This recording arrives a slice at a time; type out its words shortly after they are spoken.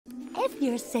If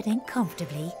you're sitting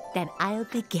comfortably, then I'll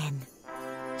begin.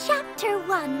 Chapter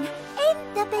 1,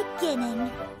 In the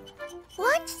Beginning.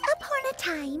 Once upon a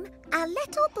time, a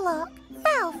little block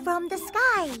fell from the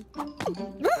sky.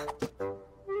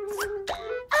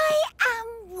 I am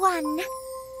one.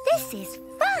 This is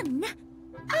fun.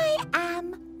 I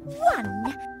am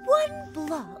one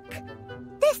block.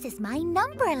 This is my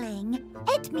numberling.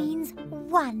 It means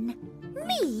one,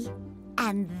 me.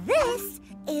 And this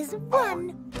is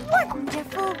one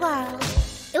wonderful world.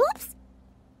 Oops.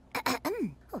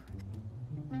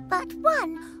 But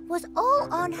one was all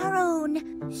on her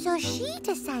own, so she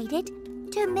decided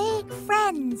to make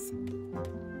friends.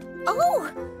 Oh,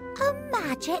 a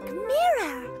magic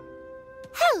mirror.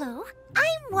 Hello,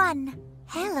 I'm one.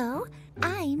 Hello,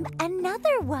 I'm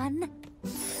another one.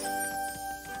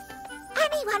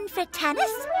 Anyone for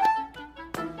tennis?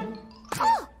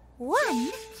 Oh,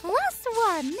 1 plus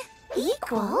 1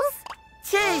 equals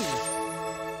 2.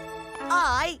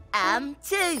 I am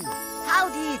 2. How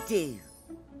do you do?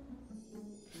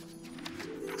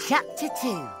 Chapter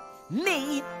 2,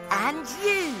 Me and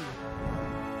You.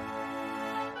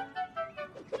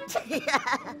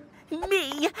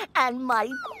 Me and my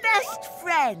best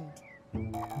friend.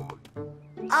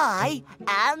 I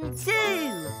am 2.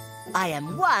 I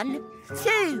am 1,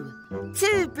 2.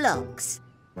 2 blocks.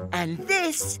 And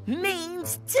this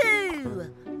means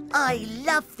 2. I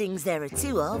love things there are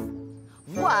 2 of.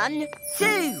 1,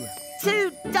 2.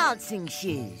 2 dancing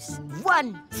shoes.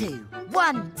 1, 2.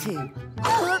 1, 2.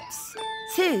 Oops.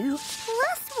 2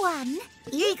 plus 1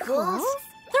 equals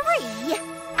 3.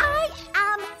 I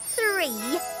am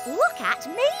 3. Look at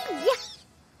me.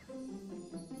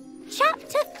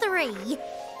 Chapter 3.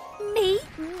 Me.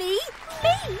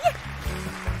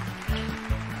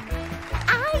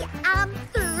 I am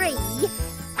 3.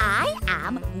 I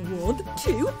am 1,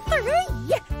 2,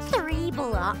 3. 3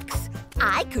 blocks.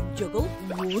 I could juggle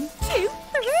 1, 2, 3.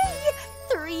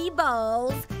 3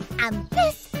 balls. And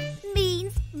this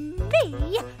means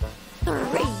me.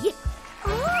 3.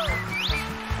 Oh.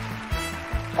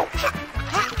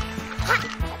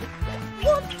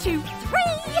 1, 2, 3.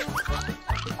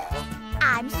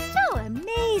 I'm so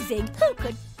amazing. Who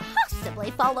could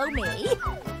possibly follow me?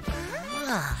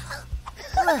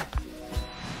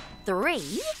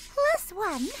 3 plus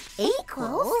 1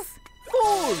 equals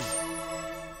 4.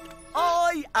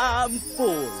 I am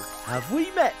 4. Have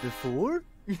we met before?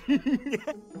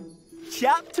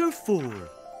 Chapter 4,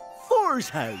 4's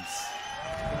house.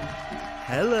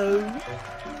 Hello.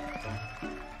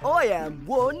 I am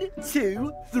 1,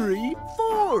 2, 3,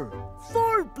 4.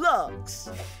 4 blocks.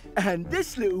 And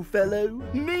this little fellow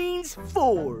means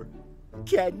 4.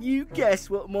 Can you guess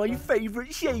what my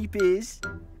favourite shape is?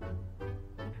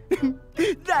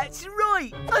 That's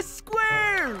right, a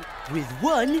square! With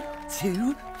 1,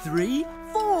 2, 3,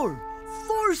 4.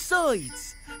 4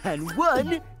 sides. And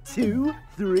 1, 2,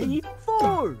 3,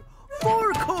 4.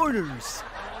 4 corners.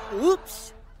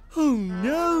 Oops. Oh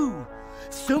no!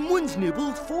 Someone's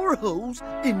nibbled 4 holes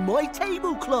in my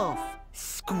tablecloth.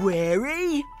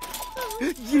 Squarey!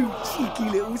 You cheeky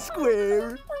little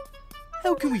square.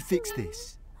 How can we fix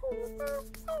this?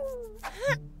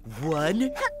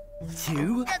 1,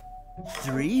 2,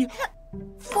 3,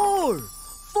 4.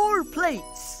 4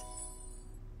 plates.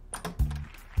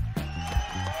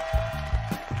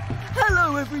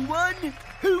 Hello, everyone.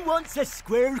 Who wants a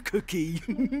square cookie?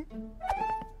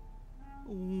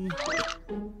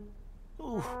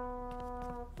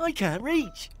 Oh, I can't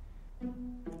reach.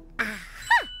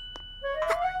 Aha!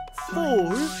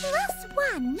 4 Plus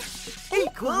 1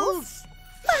 equals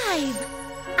 5.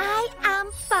 I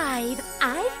am 5.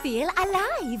 I feel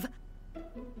alive.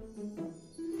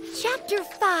 Chapter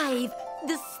 5,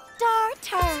 The Star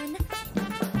Turn.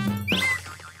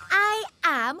 I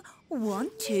am 1,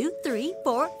 2, 3,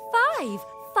 4, 5.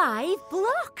 5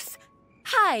 blocks.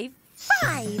 High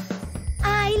 5.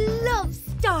 I love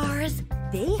stars.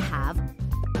 They have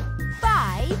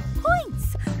 5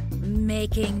 points,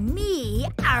 making me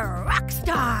a rock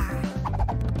star.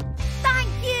 Thank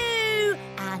you,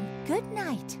 and good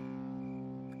night.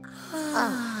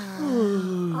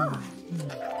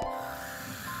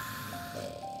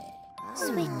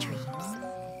 Sweet dreams.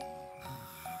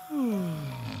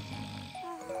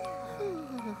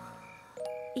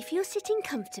 If you're sitting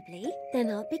comfortably, then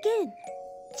I'll begin.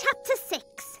 Chapter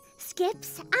 6,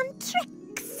 Skips and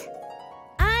Tricks.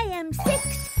 I am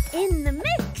 6 in the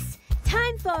mix.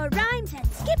 Time for rhymes and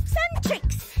skips and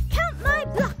tricks. Count my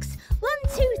blocks. 1,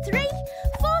 2, 3,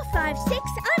 4, 5, 6.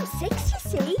 I'm 6, you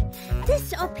see.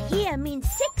 This up here means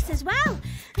 6 as well.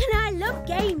 And I love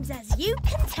games, as you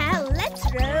can tell. Let's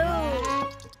roll.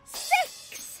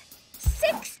 6.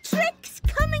 6 tricks.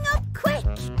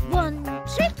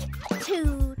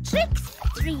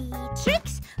 3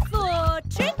 tricks, 4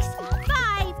 tricks,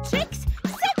 5 tricks,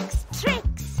 6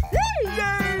 tricks.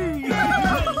 Yay!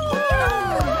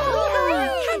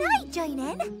 Can I join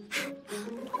in?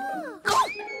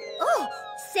 Oh,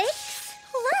 6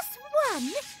 plus 1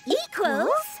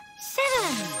 equals 7.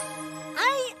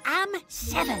 I am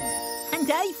 7,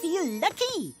 and I feel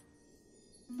lucky.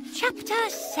 Chapter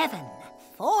 7.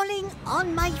 Falling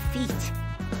on my feet.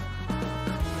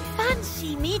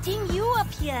 Fancy meeting you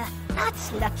up here.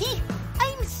 That's lucky.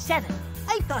 I'm 7.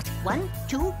 I've got 1,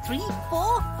 2, 3,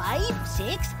 4, 5,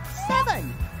 6,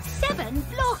 7. 7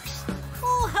 blocks.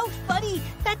 Oh, how funny.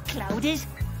 That cloud is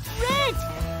red.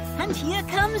 And here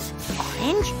comes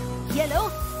orange,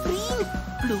 yellow, green,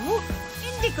 blue,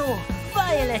 indigo,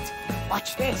 violet.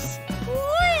 Watch this.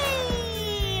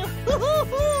 Whee!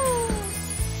 Hoo-hoo-hoo!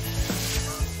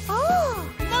 Oh!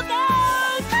 Look out!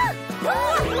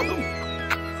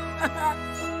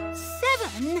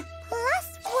 7 Plus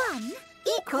 1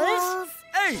 equals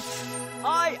 8.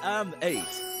 I am 8.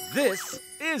 This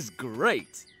is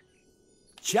great.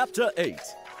 Chapter 8.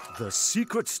 The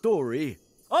Secret Story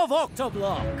of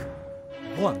Octoblock.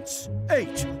 Once,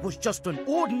 8 was just an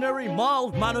ordinary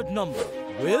mild-mannered number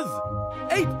with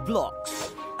 8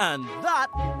 blocks. And that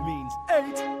means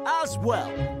 8 as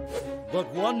well.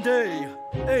 But one day,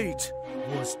 8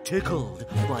 was tickled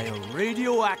by a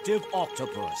radioactive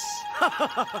octopus.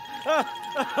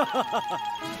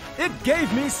 It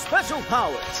gave me special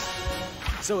powers.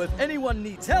 So if anyone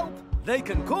needs help, they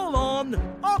can call on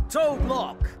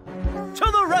Octoblock.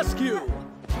 To the rescue!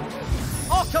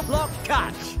 Octoblock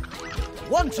catch!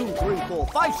 1, 2, 3, 4,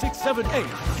 5, 6, 7, 8.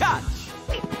 Catch!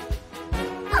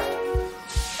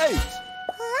 8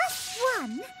 plus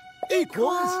 1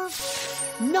 equals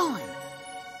 9.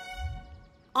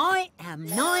 I am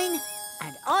 9,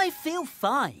 and I feel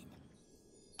fine.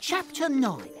 Chapter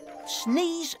 9.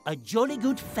 Sneeze a jolly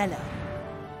good fellow.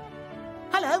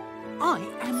 Hello, I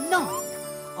am 9.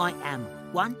 I am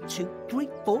 1, 2, 3,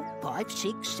 4, 5,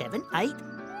 6, 7, 8,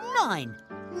 9.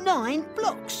 9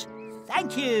 blocks.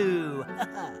 Thank you.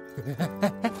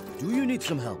 Do you need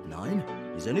some help, 9?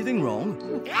 Is anything wrong?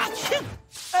 8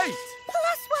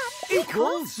 plus 1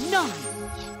 equals 9.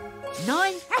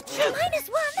 9 minus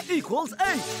 1 equals 8.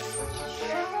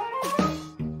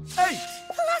 8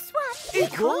 plus 1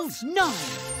 equals 9.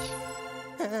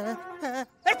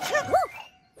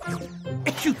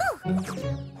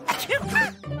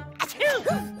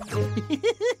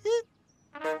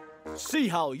 See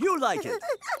how you like it.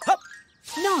 Hup.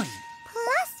 9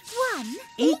 plus 1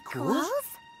 equals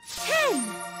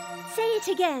 10. Say it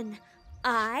again.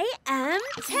 I am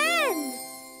 10.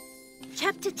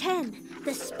 Chapter 10,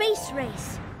 the space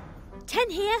race. 10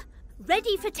 here,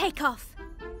 ready for takeoff.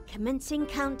 Commencing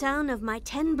countdown of my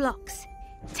 10 blocks.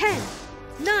 10,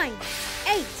 9,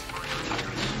 8.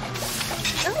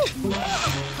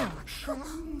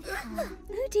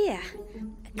 Oh dear.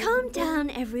 Calm down,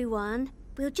 everyone.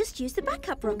 We'll just use the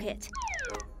backup rocket.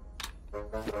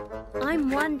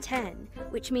 I'm 110,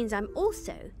 which means I'm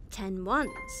also 10 ones.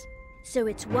 So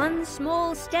it's 1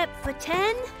 small step for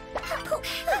 10.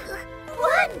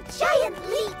 1 giant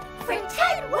leap for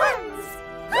 10 ones!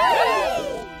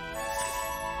 Hooray!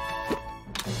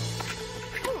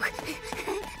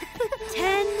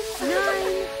 10, 9,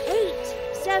 8,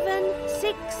 7,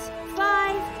 6,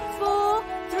 5, 4,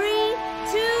 3,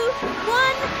 2,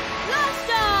 1, blast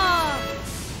off!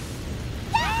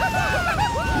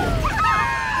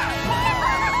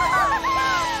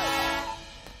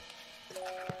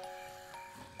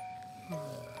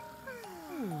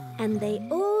 And they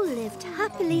all lived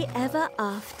happily ever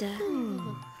after.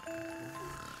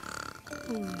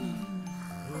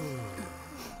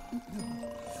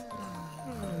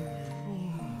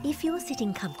 If you're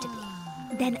sitting comfortably,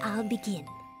 then I'll begin.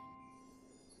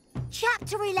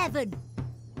 Chapter 11.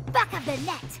 Back of the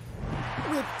net.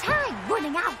 With time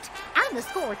running out and the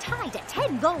score tied at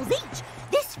 10 goals each,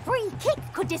 this free kick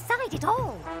could decide it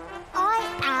all. I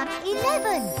am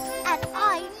 11 and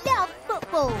I love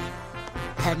football.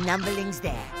 Her numberling's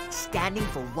there, standing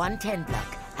for 1 10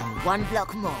 block and 1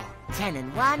 block more. 10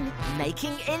 and 1,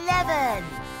 making 11.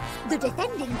 The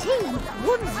defending team,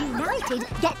 ones united,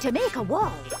 get to make a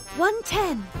wall.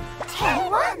 110. 10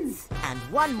 ones. And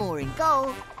 1 more in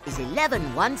goal is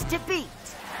 11 ones to beat.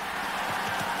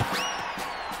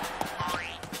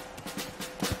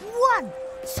 1,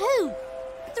 2,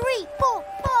 3, 4,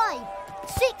 5,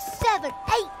 6, 7,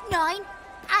 8, 9,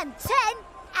 and 10,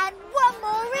 and 1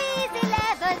 more is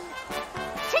 11.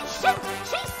 She shoots!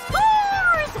 She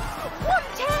scores!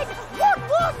 110,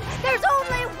 1-1. There's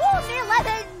only 1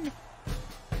 11.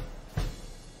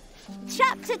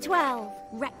 Chapter 12,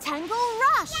 Rectangle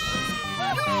Rush.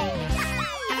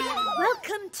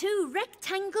 Welcome to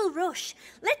Rectangle Rush.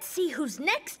 Let's see who's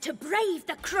next to brave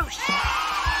the crush.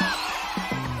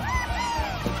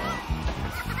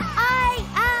 I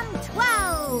am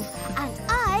 12, and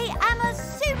I am a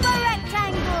super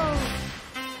rectangle.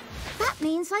 That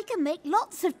means I can make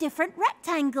lots of different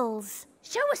rectangles.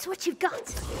 Show us what you've got.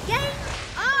 Game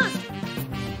on!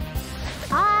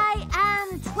 I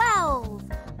am 12.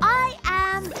 I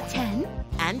am 10.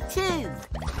 And 2.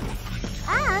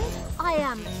 And I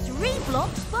am 3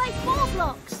 blocks by 4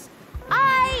 blocks.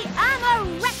 I am a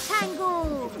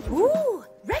rectangle. Ooh,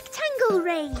 rectangle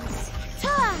race.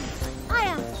 Turn. I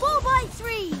am 4 by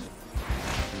 3.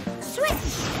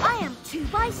 Switch. I am 2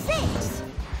 by 6.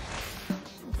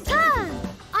 Turn.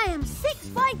 I am 6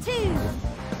 by 2.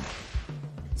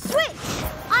 Switch.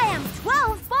 I am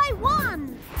 12 by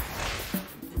 1.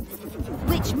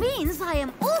 Which means I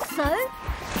am also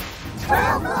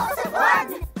 12 blocks of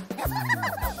 1.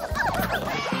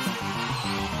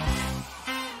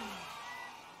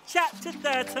 Chapter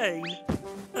 13.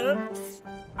 Oops.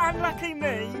 Unlucky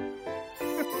me.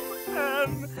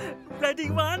 Ready,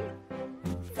 one?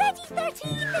 Ready,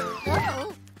 13.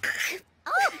 Oh. Cut.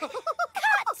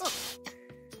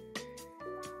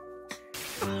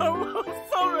 Oh,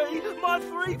 sorry. My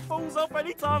 3 falls off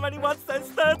any time anyone says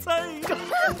 13. Cut.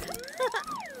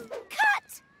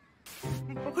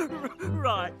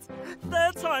 Right.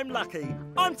 Third time lucky.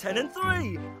 I'm 10 and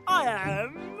 3. I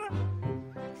am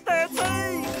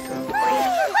 13.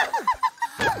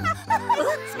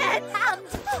 10 and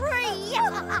 3.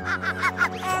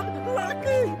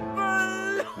 Unlucky me.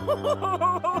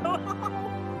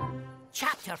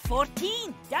 Chapter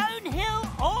 14, downhill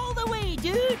all the way,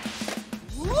 dude.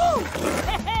 Woo!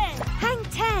 Hang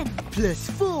 10. Plus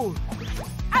 4.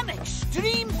 I'm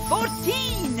extreme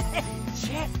 14.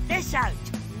 Check this out.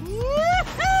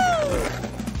 Woohoo!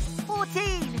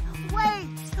 14.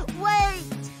 Wait.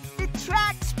 The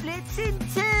track splits in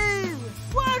 2.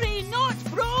 Worry not,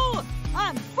 bro.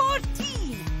 I'm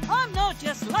 14. I'm not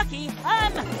just lucky,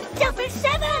 I'm double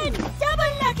 7.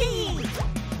 Double lucky.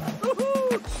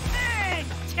 Woohoo!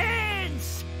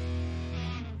 Intense.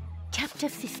 Chapter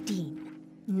 15.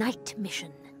 Night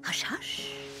Mission. Hush,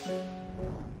 hush.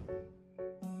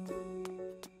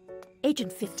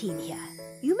 Agent 15 here.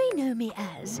 You may know me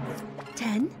as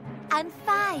 10 and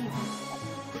 5.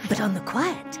 But on the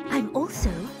quiet, I'm also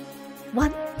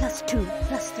 1 plus 2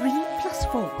 plus 3 plus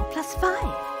 4 plus 5.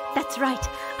 That's right,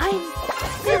 I'm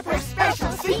Super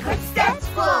Special Secret Step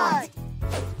Squad.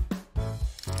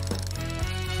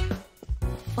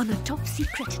 on a top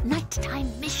secret nighttime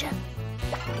mission.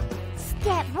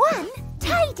 Step 1,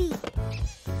 tidy.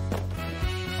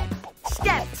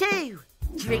 Step 2.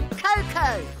 Drink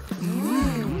cocoa.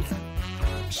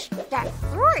 Step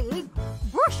 3,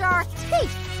 brush our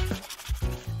teeth.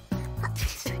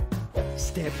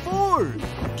 Step 4.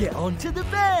 Get onto the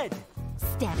bed.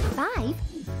 Step 5,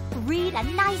 read a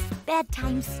nice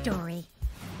bedtime story.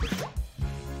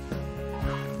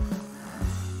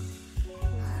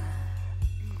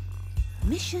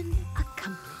 Mission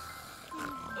accomplished.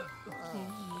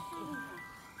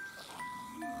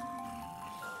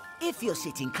 If you're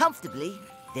sitting comfortably,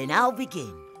 then I'll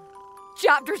begin.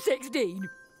 Chapter 16.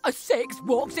 A 6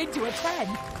 walks into a 10.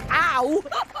 Ow!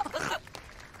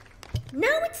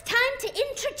 Now it's time to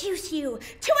introduce you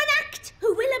to an act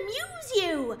who will amuse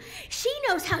you. She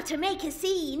knows how to make a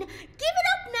scene. Give it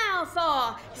up now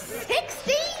for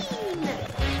 16.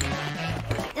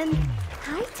 And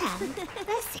hi, 10.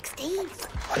 There's 16.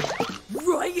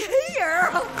 Right here!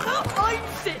 I'm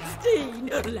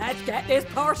 16. Let's get this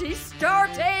party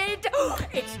started.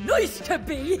 It's nice to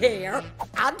be here.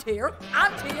 And here,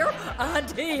 and here,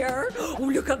 and here. Oh,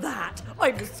 look at that.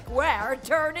 I'm a square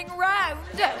turning round.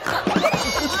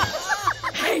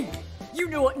 Hey, you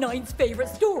know what 9's favourite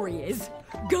story is?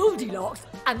 Goldilocks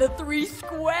and the 3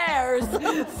 squares.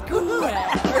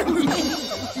 Square.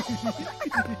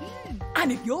 And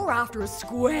if you're after a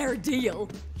square deal,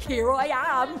 here I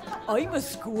am. I'm a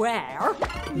square.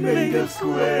 Made of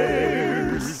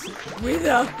squares. With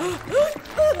a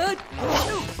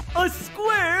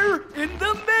square in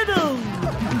the middle.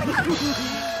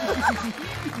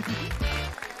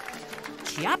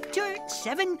 Chapter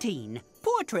 17.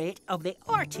 Portrait of the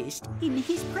artist in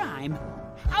his prime.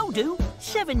 Howdo,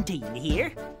 17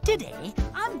 here. Today,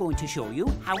 I'm going to show you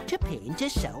how to paint a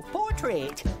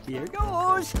self-portrait. Here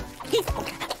goes.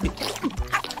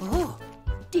 Oh,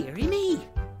 dearie me.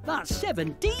 That's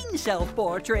 17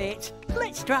 self-portraits.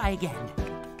 Let's try again.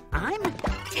 I'm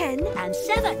 10 and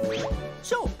 7.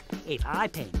 So, if I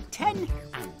paint 10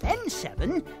 and then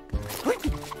 7...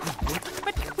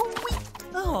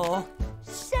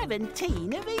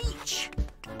 17 of each.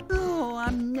 Oh,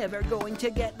 I'm never going to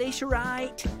get this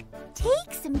right.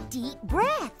 Take some deep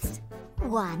breaths.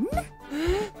 1,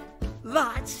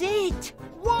 That's it.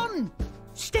 1.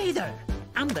 Stay there.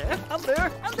 And there, and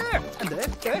there, and there, and there,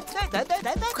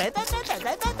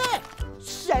 there.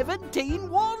 17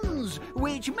 ones,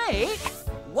 which make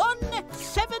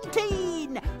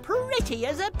 117. Pretty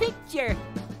as a picture.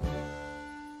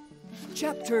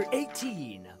 Chapter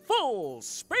 18. Full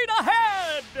speed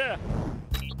ahead!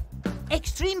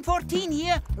 Extreme 14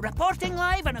 here, reporting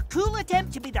live on a cool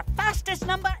attempt to be the fastest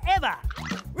number ever.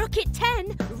 Rocket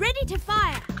 10, ready to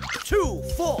fire. 2,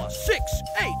 4, 6,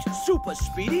 8. Super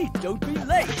speedy, don't be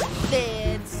late.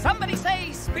 Did somebody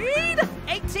say speed?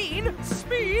 18,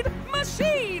 speed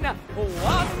machine.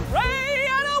 1 ray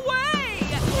and away.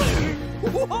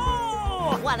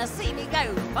 Whoa! Wanna see me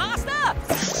go faster?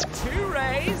 2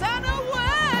 rays and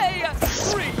away.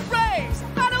 3 rays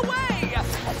and away.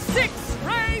 6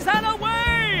 rays and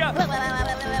away.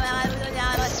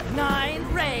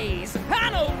 9 rays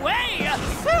and away.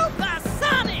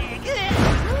 Supersonic.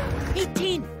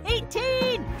 18,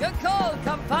 18. Good call,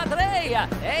 compadre.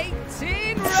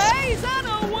 18 rays and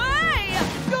away.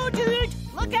 Go, dude.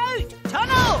 Look out.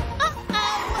 Tunnel.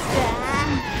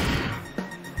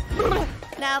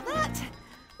 Now that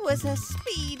was a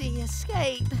speedy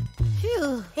escape.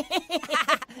 Phew.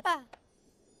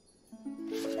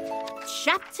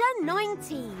 Chapter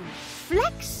 19.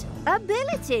 Flex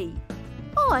ability.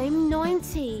 I'm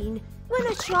 19. When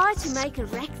I try to make a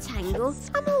rectangle,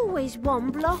 I'm always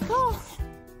 1 block off.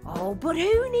 Oh, but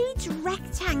who needs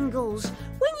rectangles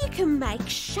when you can make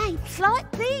shapes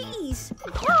like these?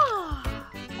 Ah!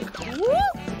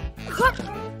 Whoop!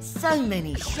 So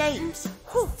many shapes.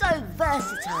 So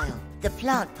versatile. The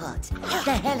plant pot,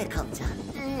 the helicopter.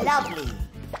 Lovely.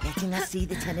 Letting us see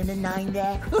the 10 and a 9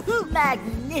 there.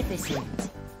 Magnificent.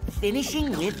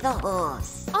 Finishing with the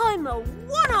horse. I'm a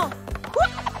one-off.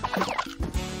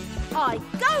 I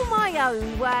go my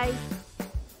own way.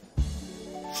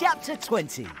 Chapter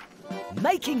 20.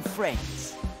 Making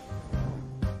friends.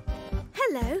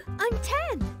 Hello, I'm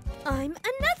 10. I'm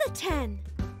another 10.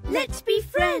 Let's be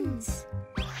friends.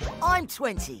 I'm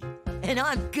 20, and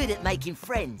I'm good at making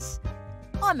friends.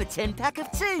 I'm a 10-pack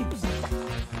of 2s.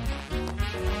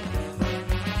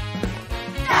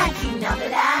 Thank you,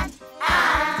 Numberland,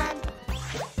 and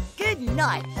good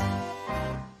night.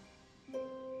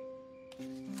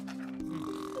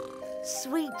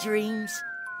 Sweet dreams,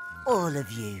 all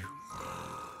of you.